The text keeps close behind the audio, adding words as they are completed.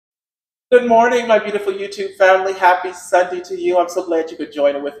Good morning, my beautiful YouTube family. Happy Sunday to you. I'm so glad you could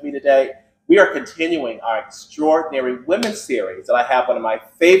join with me today. We are continuing our Extraordinary Women series, and I have one of my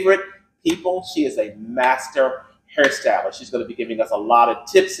favorite people. She is a master hairstylist. She's going to be giving us a lot of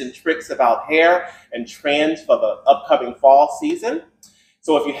tips and tricks about hair and trends for the upcoming fall season.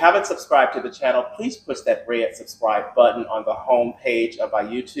 So if you haven't subscribed to the channel, please push that red subscribe button on the home page of our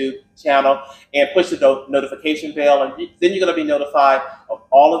YouTube channel and push the notification bell, and then you're going to be notified of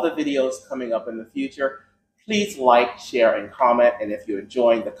all of the videos coming up in the future. Please like, share, and comment, and if you're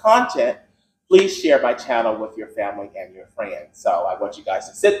enjoying the content, please share my channel with your family and your friends. So I want you guys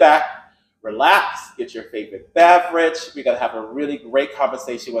to sit back, relax, get your favorite beverage. We're going to have a really great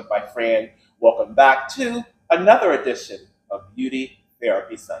conversation with my friend. Welcome back to another edition of Beauty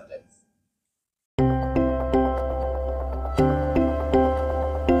Therapy Sundays.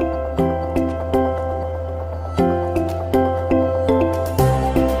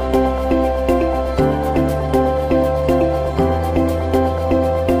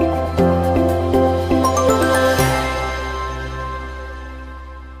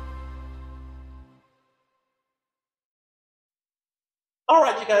 All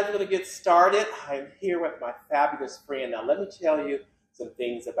right, you guys, we're going to get started. I'm here with my fabulous friend. Now, let me tell you some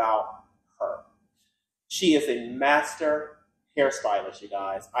things about her. She is a master hairstylist, you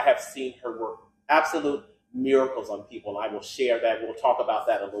guys. I have seen her work absolute miracles on people, and I will share that. We'll talk about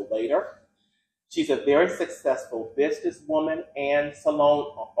that a little later. She's a very successful businesswoman and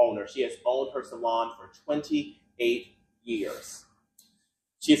salon owner. She has owned her salon for 28 years.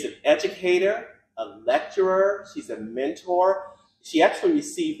 She's an educator, a lecturer. She's a mentor. She actually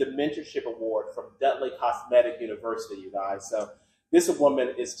received the mentorship award from Dudley Cosmetic University, you guys. So this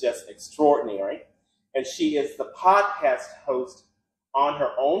woman is just extraordinary. And she is the podcast host on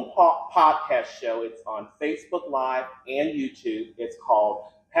her own podcast show. It's on Facebook Live and YouTube. It's called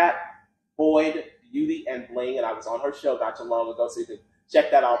Pat Boyd Beauty and Bling. And I was on her show not too long ago, so you can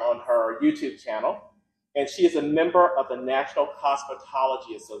check that out on her YouTube channel. And she is a member of the National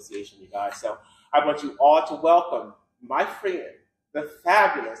Cosmetology Association, you guys. So I want you all to welcome my friend, the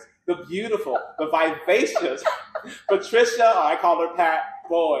fabulous, the beautiful, the vivacious Patricia, I call her Pat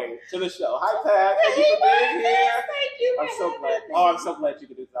Boyd, to the show. Hi, Pat. Thank you for being here. Thank you. I'm so glad. Oh, I'm so glad you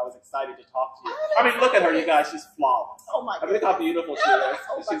could do this. I was excited to talk to you. I mean, look at her, you guys. She's flawless. Oh my God. I mean, look how beautiful she is.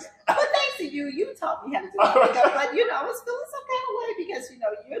 Oh but thanks to you, you taught me how to do makeup. But I was feeling some kind of way because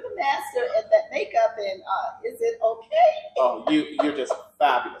you're the master at that makeup, and is it okay? Oh, you're just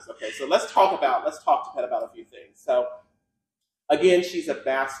fabulous. Okay, so let's talk to Pat about a few things. So, again, she's a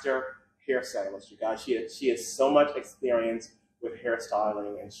master hairstylist, you guys. She has so much experience with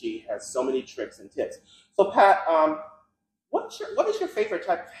hairstyling, and she has so many tricks and tips. So, Pat, what is your favorite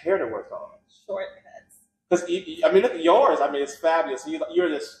type of hair to work on? Shortcuts. Because I mean, look at yours. I mean, it's fabulous. You're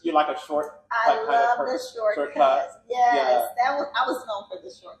like a short. I love the shortcuts. Yes, I was known for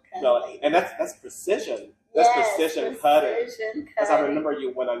the shortcut. No, and that's precision. That's precision cutting. Because I remember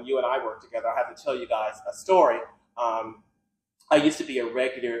when you and I worked together. I have to tell you guys a story. I used to be a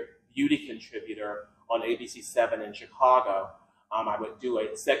regular beauty contributor on ABC7 in Chicago. I would do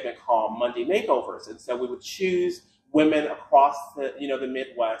a segment called Monday Makeovers, and so we would choose women across the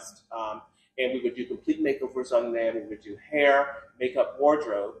Midwest, and we would do complete makeovers on them. We would do hair, makeup,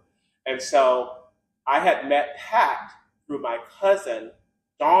 wardrobe, and so I had met Pat through my cousin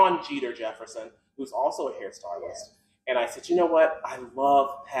Dawn Jeter Jefferson, who's also a hairstylist, and I said, you know what? I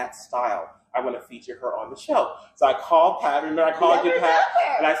love Pat's style. I want to feature her on the show. So I called Pat, and I called you, Pat,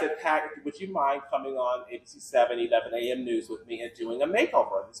 and I said, Pat, would you mind coming on ABC7, 11 a.m. news with me and doing a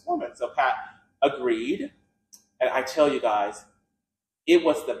makeover of this woman? So Pat agreed, and I tell you guys, it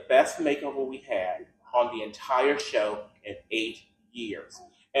was the best makeover we had on the entire show in 8 years.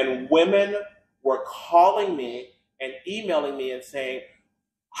 And women were calling me and emailing me and saying,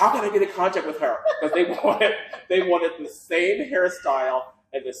 how can I get in contact with her? Because they wanted the same hairstyle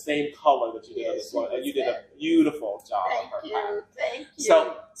and the same color that you did on this one, and you did a beautiful job on her. Thank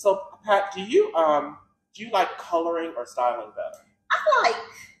you. So Pat, do you like coloring or styling better? I like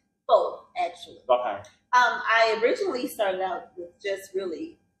both, actually. Okay. I originally started out with just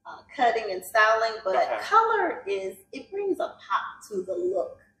really cutting and styling, but color it brings a pop to the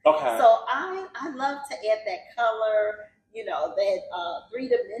look. Okay. So I love to add that color, that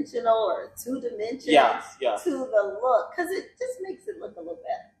 3-dimensional or 2 dimensions to the look, because it just makes it look a little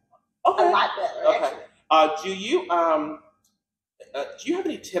better. Okay. A lot better, actually. Do you have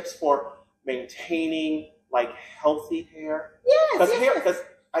any tips for maintaining like healthy hair? Yes. Because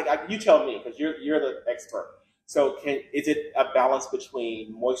you tell me, because you're the expert. So is it a balance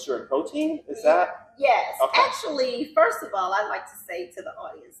between moisture and protein? Is that? Yes. Okay. Actually, first of all, I'd like to say to the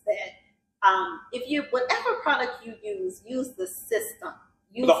audience that If you, whatever product you use the system.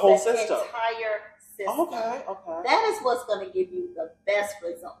 Use the whole the system. Entire system. Okay. That is what's going to give you the best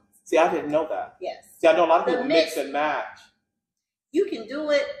results. See, I didn't know that. Yes. See, I know a lot of people mix and match. You can do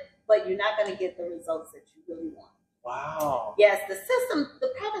it, but you're not going to get the results that you really want. Wow. Yes, the system,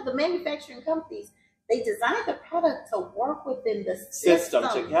 the product, the manufacturing companies, they design the product to work within the system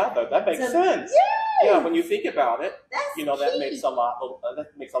together. That makes sense. Yes. Yeah, when you think about it, that's that makes a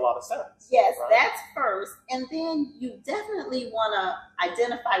lot of sense. Yes, right? That's first, and then you definitely want to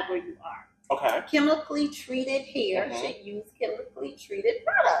identify where you are. Okay. Chemically treated hair should use chemically treated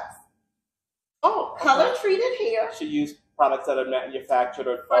products. Oh. Okay. Color treated hair should use products that are manufactured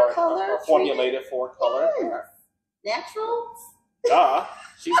or formulated for color hair. Natural. Duh.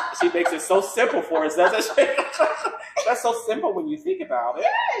 She makes it so simple for us, doesn't she? That's so simple when you think about it.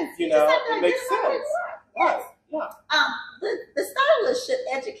 Yes. It makes sense. Yes. Yeah. The stylist should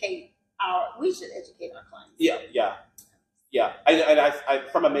educate we should educate our clients. Yeah. I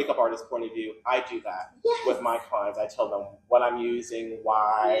from a makeup artist point of view, I do that with my clients. I tell them what I'm using,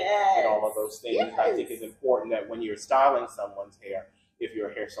 why, and all of those things. Yes. I think it's important that when you're styling someone's hair, if you're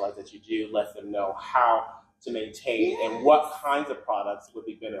a hairstylist, that you do let them know how to maintain and what kinds of products would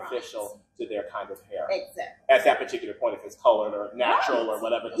be beneficial to their kind of hair. Exactly. At that particular point, if it's colored or natural or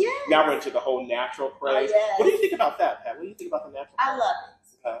whatever. Yes. Now we're into the whole natural craze. Yes. What do you think about that, Pat? What do you think about the natural craze? I love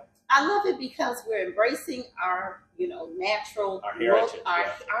it. Okay. I love it because we're embracing our, natural heritage.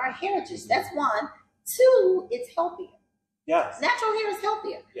 Our heritage. That's one. Two, it's healthier. Yes. Natural hair is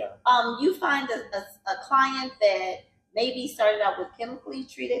healthier. Yeah. You find a client that maybe started out with chemically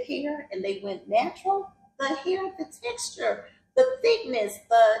treated hair and they went natural. The hair, the texture, the thickness,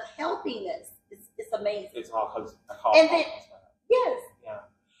 the healthiness, it's amazing. It's all and then, yes. Yeah.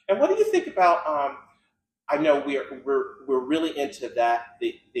 And what do you think about? I know we're really into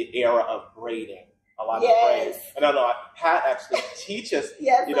the era of braiding. A lot of braids. And I know Pat actually teaches.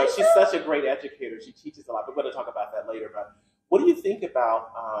 Yes, she's such a great educator. She teaches a lot. But we're going to talk about that later. But what do you think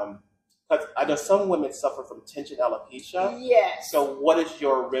about? Because I know some women suffer from tension alopecia. Yes. So what is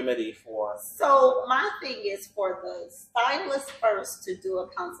your remedy for? So my thing is for the stylist first to do a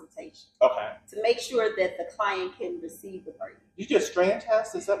consultation. Okay. To make sure that the client can receive the braid. You do a strand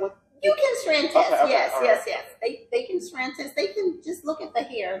test? Is that what? You can strand test. Okay, yes. They can strand test. They can just look at the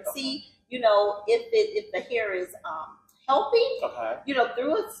hair and see, if the hair is healthy. Okay.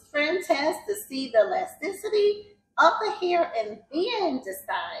 Through a strand test to see the elasticity of the hair and then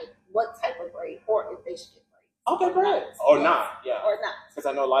decide what type of braid or if they should get braid. Okay, great. Or not, yeah. Or not. Because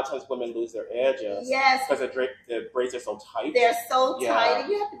I know a lot of times women lose their edges. Yes. Because the braids are so tight. They're so tight, and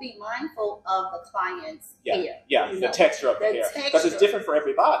you have to be mindful of the client's hair. Yeah, the texture of the hair. Because it's different for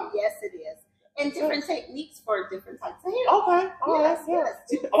everybody. Yes, it is. And different techniques for different types of hair. Okay. Yes.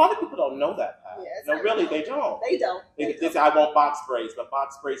 See, a lot of people don't know that, Pat. Yes. No, really, they don't. They don't. They say, I want box braids, but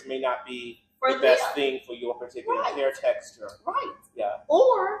box braids may not be the best thing for your particular hair texture. Right. Yeah.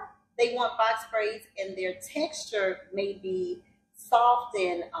 Or they want box braids and their texture may be soft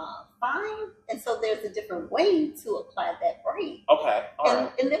and fine, and so there's a different way to apply that braid. Okay.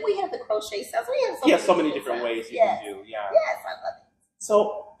 And then we have the crochet styles. We have so many different ways you can do. Yeah. Yes, I love it.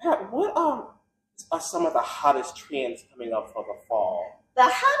 So, Pat, what are some of the hottest trends coming up for the fall? The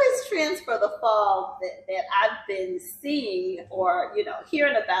hottest trends for the fall that I've been seeing or,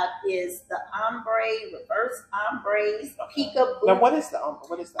 hearing about is the ombre, reverse ombres, peekaboo. Now, what is the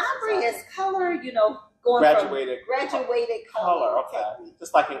ombre? Ombre is color, going graduated color. Okay. Technique.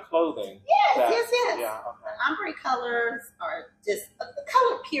 Just like in clothing. Yes. Yeah, okay. Ombre colors are just, the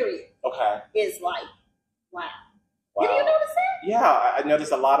color period is like, wow. Did you notice that? Yeah, I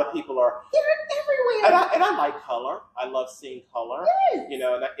noticed a lot of people are. They're everywhere. And I like color. I love seeing color. Yes.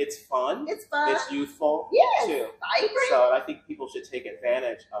 And it's fun. It's fun. It's youthful. Yes. Too. Vibrant. So I think people should take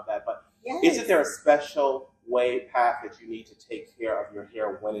advantage of that. But isn't there a special way, Pat, that you need to take care of your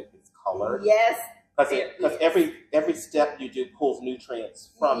hair when it is colored? Yes. Because every step you do pulls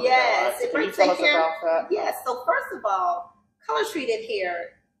nutrients from it. Yes. So can you tell us about that? Yes. So first of all, color treated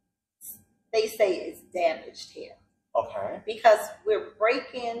hair, they say is damaged hair. Okay. Because we're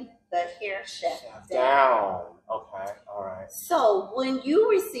breaking the hair shaft down. Okay. All right. So when you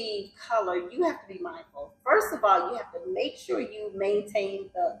receive color, you have to be mindful. First of all, you have to make sure you maintain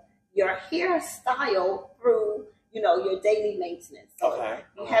your hairstyle through, your daily maintenance. So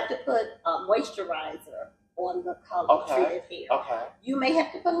you have to put moisturizer on the color treated hair. Okay. You may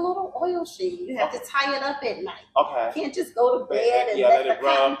have to put a little oil sheen. You have to tie it up at night. Okay. You can't just go to bed and let the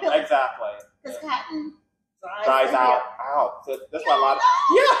cotton pillow. Exactly. Because cotton dries out. So that's why a lot of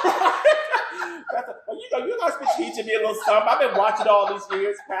You guys been teaching me a little something. I've been watching all these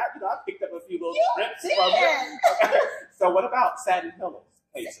years, Pat. I picked up a few little trips from you. Okay. So what about satin pillows?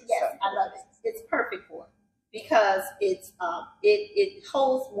 Yes, I love it. It's perfect for it because it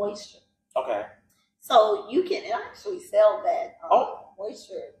holds moisture. Okay. So you can actually sell that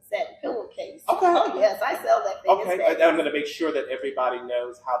moisture satin pillowcase. Okay. Oh yes, I sell that thing. Okay, and I'm going to make sure that everybody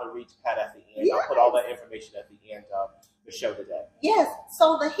knows how to reach Pat at the end. Yes. I'll put all that information at the end of the show today. Yes.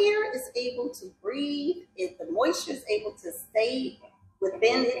 So the hair is able to breathe. The moisture is able to stay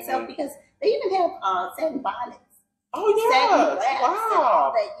within itself because they even have satin bonnets. Oh yes!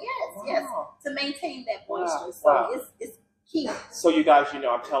 Wow! Yes, to maintain that moisture. So it's key. So you guys,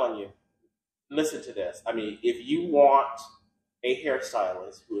 I'm telling you, listen to this. I mean, if you want a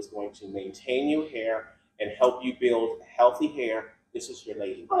hairstylist who is going to maintain your hair and help you build healthy hair, this is your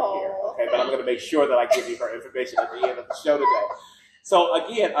lady right here. Okay, but I'm going to make sure that I give you her information at the end of the show today. So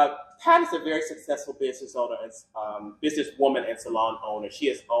again, Pat is a very successful business owner, businesswoman and salon owner. She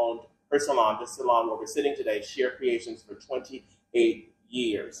has owned her salon, this salon where we're sitting today, Sheer Creations, for 28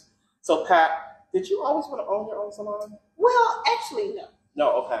 years. So Pat, did you always want to own your own salon? Well, actually, no.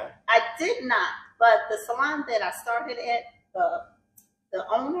 No, okay. I did not, but the salon that I started at, the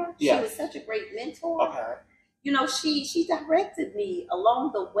owner, she was such a great mentor. Okay. She directed me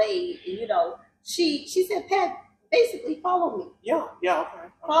along the way. She said, Pat, basically follow me. Yeah, okay.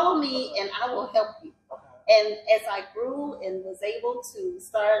 Follow me and I will help you. Okay. And as I grew and was able to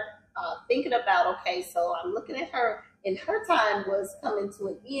start thinking about, okay, so I'm looking at her, and her time was coming to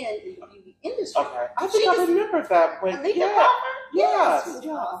an end in the beauty industry. Okay. I think I remember that when Yes.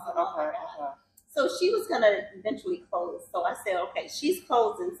 Okay. So she was going to eventually close. So I said, okay, she's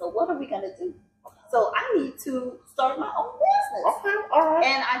closing. So what are we going to do? Okay. So I need to start my own business. Okay. All right.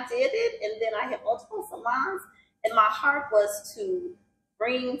 And I did it. And then I had multiple salons. And my heart was to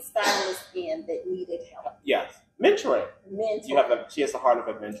bring stylists in that needed help. Yes. Mentoring. She has the heart of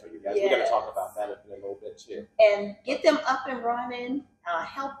a mentor, you guys. We're going to talk about that in a little bit too. And get them up and running,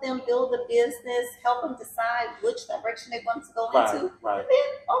 help them build a business, help them decide which direction they want to go into, and then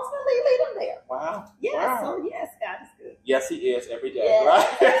ultimately lead them there. Wow. Yes. Wow. So yes, God is good. Yes, He is every day,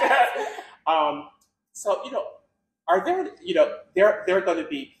 right? So are there there are going to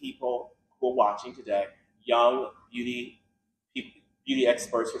be people who are watching today, young beauty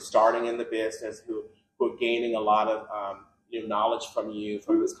experts who are starting in the business who are gaining a lot of knowledge from you,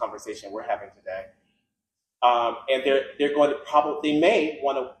 from this conversation we're having today. And they're going to they may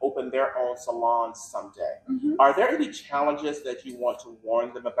want to open their own salon someday. Mm-hmm. Are there any challenges that you want to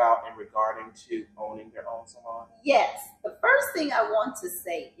warn them about in regarding to owning their own salon? Yes. The first thing I want to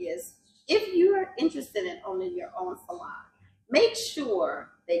say is, if you are interested in owning your own salon, make sure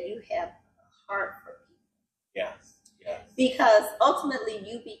that you have a heart for people. Yes. Because ultimately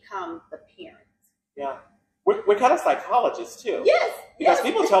you become the parent. Yeah. We're kind of psychologists too. Yes. Because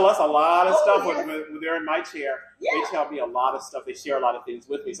people tell us a lot of stuff when they're in my chair. Yes. They tell me a lot of stuff. They share a lot of things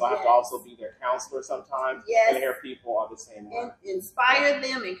with me. So I have to also be their counselor sometimes. Yes. And hear people are the same way. And inspire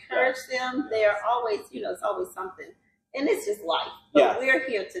them, encourage them. They are always, it's always something. And it's just life. But we're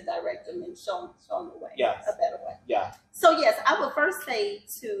here to direct them and show them the way, a better way. Yeah. So yes, I would first say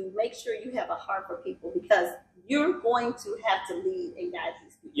to make sure you have a heart for people, because you're going to have to lead and guide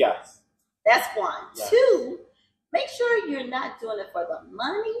these people. Yes. That's one. Yes. Two, make sure you're not doing it for the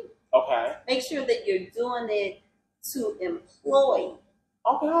money. Okay. Make sure that you're doing it to employ.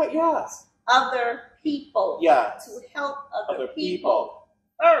 Okay, yes. Other people. Yes. To help other people.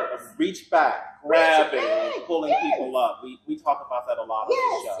 First. Reach back, grabbing, and pulling people up. We talk about that a lot on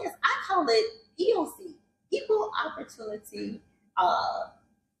the show. Yes, I call it EOC, Equal Opportunity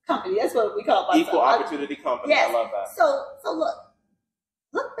Company. That's what we call it. Equal Opportunity Company. Yes. I love that. So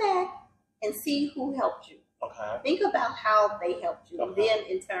look back and see who helped you. Okay. Think about how they helped you. Okay. And then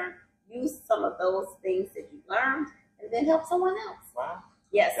in turn, use some of those things that you learned and then help someone else. Wow.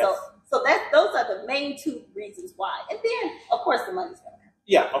 Yeah, so those are the main two reasons why. And then, of course, the money's going to come.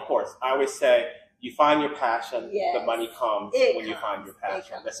 Yeah, of course. I always say, you find your passion, the money comes when you find your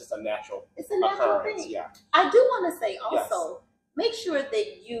passion. That's just a natural occurrence. Thing. Yeah. I do want to say also, make sure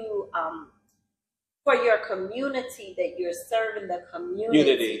that you, for your community, that you're serving the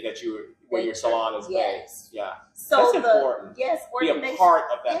community. Where your salon is based. Yeah. So that's important. Yes. Be a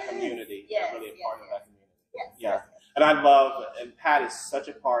part of that community. Yes. Really a part of that community. Yes. And I love, and Pat is such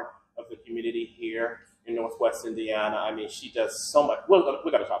a part of the community here in Northwest Indiana. I mean, she does so much. We're going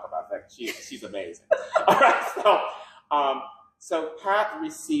to talk about that. She's amazing. All right. So Pat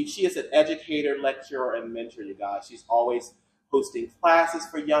she is an educator, lecturer, and mentor, you guys. She's always hosting classes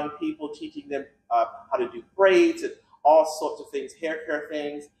for young people, teaching them how to do braids and all sorts of things, hair care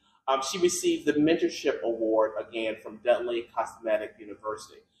things. She received the Mentorship Award again from Dudley Cosmetic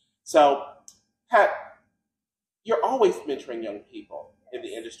University. So, Pat, you're always mentoring young people in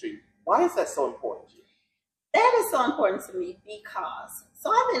the industry. Why is that so important to you? That is so important to me because,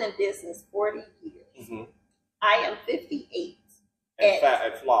 so I've been in business 40 years. Mm-hmm. I am 58. And fat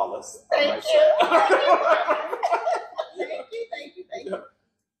and flawless. Thank you. Thank you.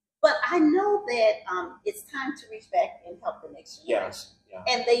 But I know that it's time to reach back and help the next generation. Yeah.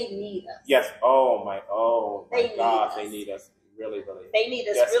 And they need us. Yes. Oh my God, they need us. Really. They need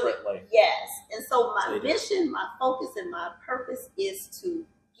us desperately. Really. Yes. And so my mission, my focus, and my purpose is to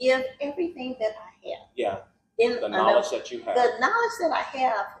give everything that I have. Yeah. The knowledge that you have. The knowledge that I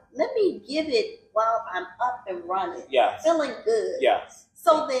have, let me give it while I'm up and running. Yes. Feeling good. Yes.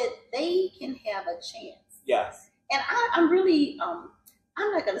 So that they can have a chance. Yes. And I'm really, I'm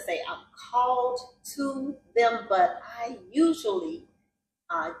not going to say I'm called to them, but I usually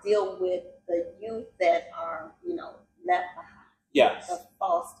deal with the youth that are, left behind. Yes. The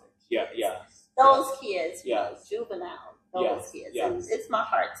foster kids. Yeah, yes. Those kids, yes. Juvenile, those kids. Yes. And it's my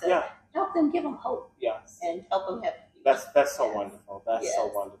heart to help them, give them hope. Yes. And help them have That's so wonderful. That's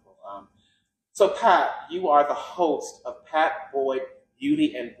so wonderful. So Pat, you are the host of Pat Boyd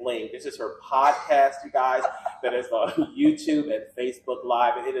Beauty and Bling. This is her podcast, you guys, that is on YouTube and Facebook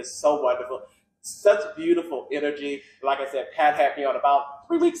Live, and it is so wonderful. Such beautiful energy. Like I said, Pat had me on about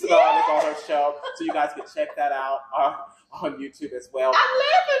 3 weeks ago. I was on her show, so you guys can check that out on YouTube as well. I'm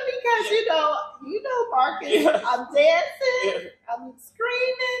laughing because you know, Marcus, I'm dancing, I'm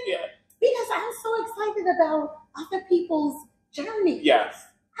screaming, because I'm so excited about other people's journey. Yes.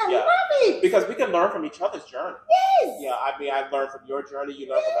 I love it. Because we can learn from each other's journey. Yes. Yeah, I mean, I learned from your journey, you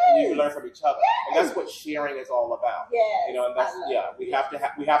learn from each other. Yes. And that's what sharing is all about. Yes. And that's we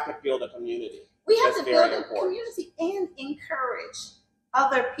have to build a community. We have to build a community and encourage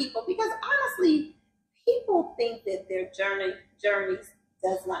other people, because honestly, people think that their journeys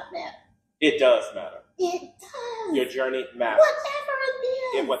does not matter. It does matter. It does. Your journey matters.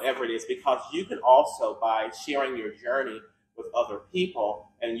 Whatever it is. Because you can also, by sharing your journey with other people,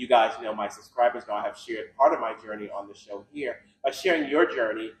 and you guys know, my subscribers know I have shared part of my journey on the show here. By sharing your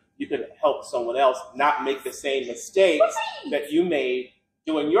journey, you can help someone else not make the same mistakes that you made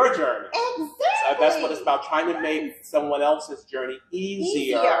doing your journey. Exactly. So that's what it's about, trying to make someone else's journey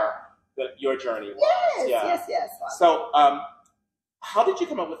easier than your journey was. Yes. So, how did you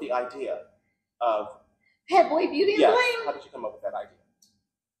come up with the idea of Pat Boyd Beauty and Bling? How did you come up with that idea?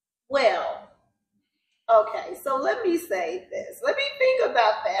 Well, okay, so let me say this. Let me think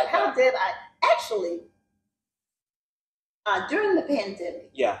about that. Okay. How did I actually, during the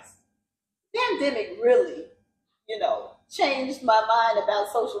pandemic? Yes. Pandemic really, changed my mind about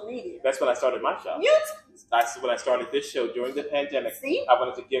social media. That's when I started my show. That's when I started this show during the pandemic. See? I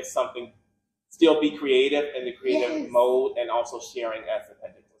wanted to give something, still be creative in the creative mode, and also sharing as the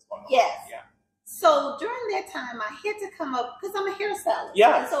pandemic was going on. Yes. Yeah. So during that time, I had to come up, because I'm a hairstylist.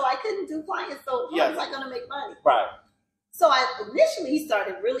 Yes. And so I couldn't do clients, so how was I going to make money? Right. So I initially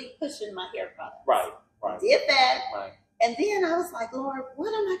started really pushing my hair products. Right. Did that. Right. And then I was like, Lord, what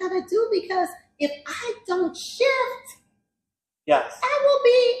am I going to do? Because if I don't shift, I will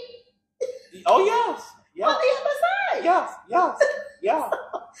be on the other side. Yes.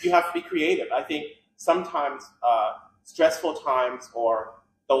 You have to be creative. I think sometimes stressful times, or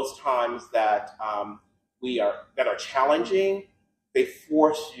those times that that are challenging, they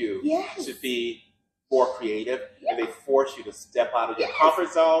force you to be more creative, and they force you to step out of your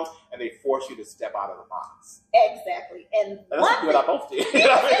comfort zone, and they force you to step out of the box. Exactly. And that's what you and I both did. Because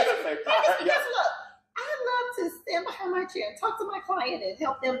look, I love to stand behind my chair and talk to my client and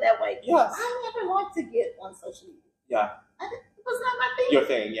help them that way. Yes. I never liked to get on social media. Yeah. It was not my thing. Your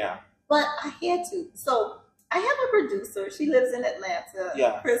thing, yeah. But I had to. So I have a producer. She lives in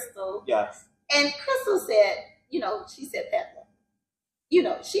Atlanta, Crystal. Yes. And Crystal said, she said, Pat,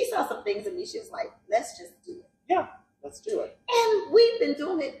 she saw some things in me. She was like, let's just do it. Yeah, let's do it. And we've been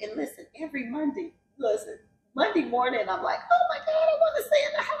doing it. And every Monday, Monday morning, I'm like, oh my God, I want to stay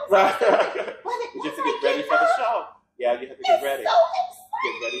in the house. Right. You have to get ready for the show. Yeah, you have to get ready. So exciting.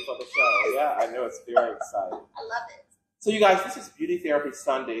 Get ready for the show. Yeah, I know, it's very exciting. I love it. So you guys, this is Beauty Therapy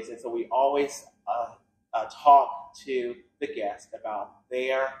Sundays, and so we always talk to the guest about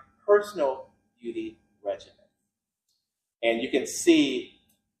their personal beauty regimen. And you can see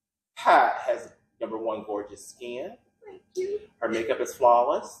Pat has, number one, gorgeous skin. Thank you. Her makeup is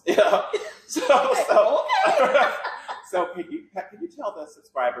flawless. So can you tell the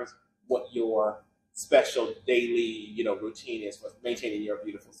subscribers what your special daily, routine is for maintaining your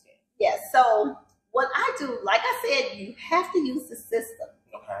beautiful skin? Yes. So what I do, like I said, you have to use the system.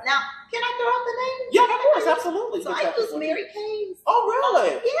 Okay. Now, can I throw out the name? Yeah, of course, absolutely. So I use Mary Kay's. Oh,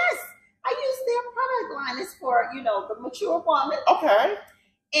 really? Yes. I use their product line. It's for, the mature woman. Okay.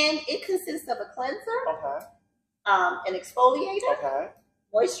 And it consists of a cleanser. Okay. An exfoliator. Okay.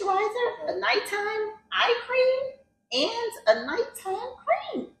 Moisturizer. Okay. A nighttime eye cream. And a nighttime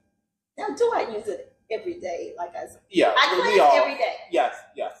cream. Now, do I use it every day? Like I said. Yeah. I cleanse every day. Yes,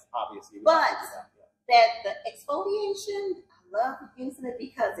 obviously. But that the exfoliation, I love using it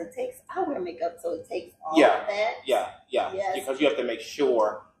because I wear makeup, so it takes all of that. Yeah. Yes. Because you have to make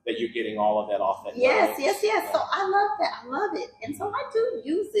sure that you're getting all of that off at night. Yes. So I love that. I love it. And so I do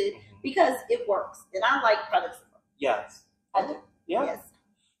use it because it works. And I like products that work. Yes. I do. Yeah. Yes.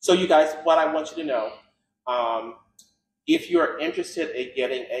 So you guys, what I want you to know, if you're interested in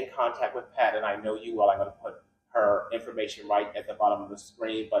getting in contact with Pat, and I know you will, I'm going to put her information right at the bottom of the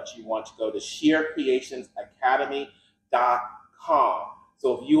screen, but you want to go to sheercreationsacademy.com.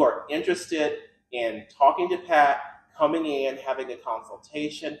 So if you are interested in talking to Pat, coming in, having a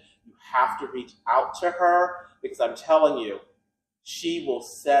consultation, you have to reach out to her, because I'm telling you, she will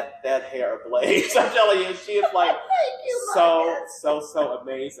set that hair ablaze. I'm telling you, she is like so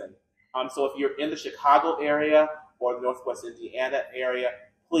amazing. So if you're in the Chicago area or Northwest Indiana area,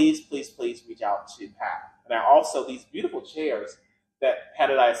 please reach out to Pat. And I also, these beautiful chairs that Pat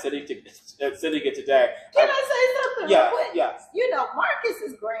and I are sitting in today. Can I say something real quick? Yes. Marcus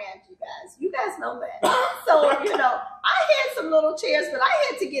is grand, you guys. You guys know that. So, I had some little chairs, but I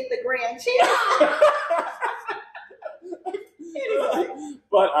had to get the grand chairs. Anyway.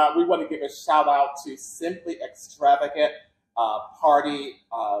 But we want to give a shout out to Simply Extravagant Party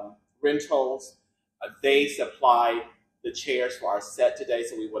Rentals. They supplied the chairs for our set today,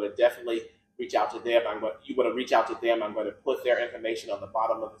 so we want to definitely reach out to them. You want to reach out to them. I'm going to put their information on the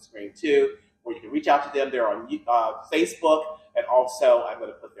bottom of the screen too, where you can reach out to them. They're on Facebook, and also I'm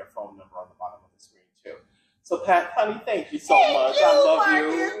going to put their phone number on the bottom of the screen too. So Pat, honey, thank you so much. I love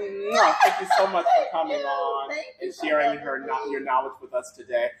you. Thank you so much for coming on and sharing your knowledge with us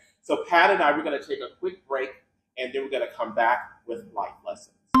today. So Pat and I, we're going to take a quick break, and then we're going to come back with life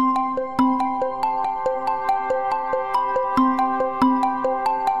lessons.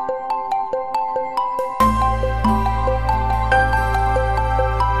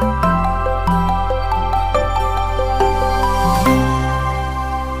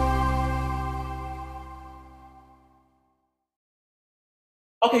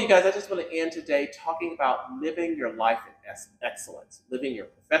 Okay, you guys, I just want to end today talking about living your life in excellence, living your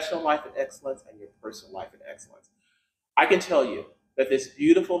professional life in excellence and your personal life in excellence. I can tell you that this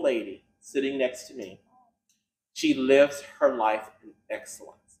beautiful lady sitting next to me, she lives her life in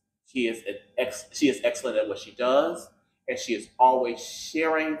excellence. She is excellent at what she does, and she is always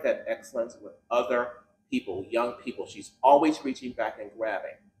sharing that excellence with other people, young people. She's always reaching back and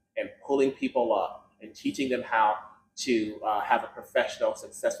grabbing and pulling people up and teaching them how to have a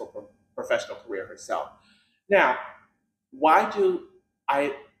successful professional career herself. Now, why do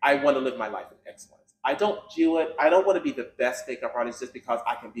I want to live my life in excellence? I don't want to be the best makeup artist just because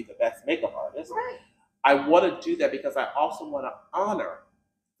I can be the best makeup artist. Right. I want to do that because I also want to honor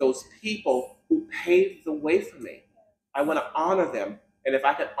those people who paved the way for me. I want to honor them. And if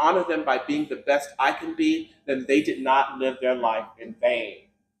I can honor them by being the best I can be, then they did not live their life in vain.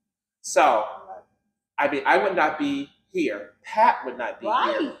 So, I would not be here. Pat would not be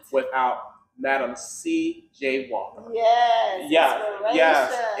here without Madam C.J. Walker.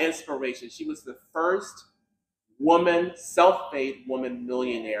 Yes. Inspiration. She was the first woman, self-made woman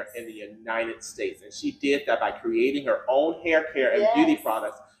millionaire in the United States. And she did that by creating her own hair care and beauty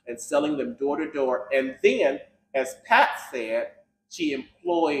products and selling them door to door. And then, as Pat said, she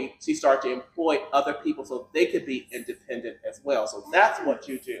started to employ other people so they could be independent as well. So that's what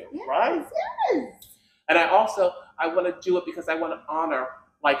you do, right? Yes. And I want to do it because I want to honor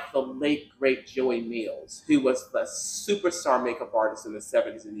like the late, great Joey Mills, who was the superstar makeup artist in the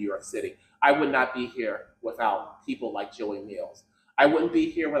 70s in New York City. I would not be here without people like Joey Mills. I wouldn't be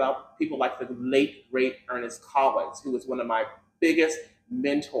here without people like the late, great Ernest Collins, who was one of my biggest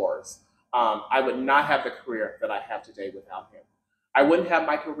mentors. I would not have the career that I have today without him. I wouldn't have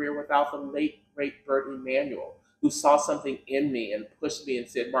my career without the late, great Bert Emanuel, who saw something in me and pushed me and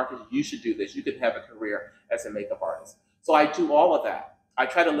said, Marcus, you should do this. You could have a career as a makeup artist. So I do all of that. I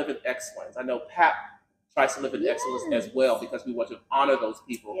try to live in excellence. I know Pat tries to live in excellence as well, because we want to honor those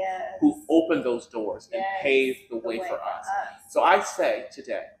people who opened those doors and paved the way for us. So I say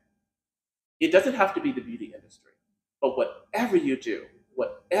today, it doesn't have to be the beauty industry, but whatever you do,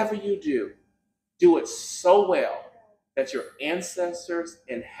 do it so well that your ancestors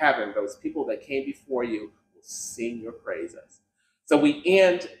in heaven, those people that came before you, will sing your praises. So we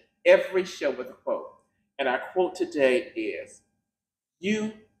end every show with a quote. And our quote today is,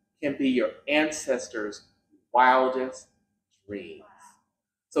 "You can be your ancestors' wildest dreams."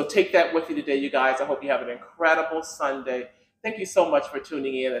 So take that with you today, you guys. I hope you have an incredible Sunday. Thank you so much for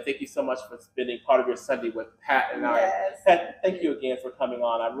tuning in, and thank you so much for spending part of your Sunday with Pat and I. Pat, thank you again for coming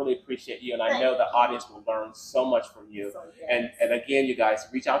on. I really appreciate you, and I know the audience will learn so much from you. And again, you guys,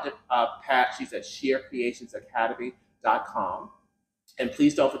 reach out to Pat. She's at sharecreationsacademy.com. And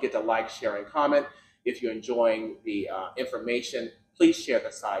please don't forget to like, share, and comment. If you're enjoying the information, please share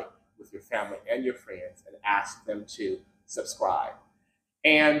the site with your family and your friends and ask them to subscribe.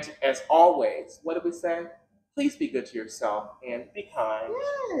 And as always, what do we say? Please be good to yourself and be kind.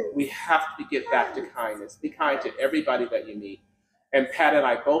 Yes. We have to get back to kindness. Be kind to everybody that you meet. And Pat and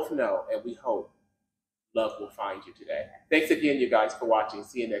I both know, and we hope, love will find you today. Thanks again, you guys, for watching.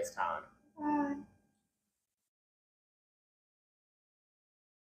 See you next time. Bye.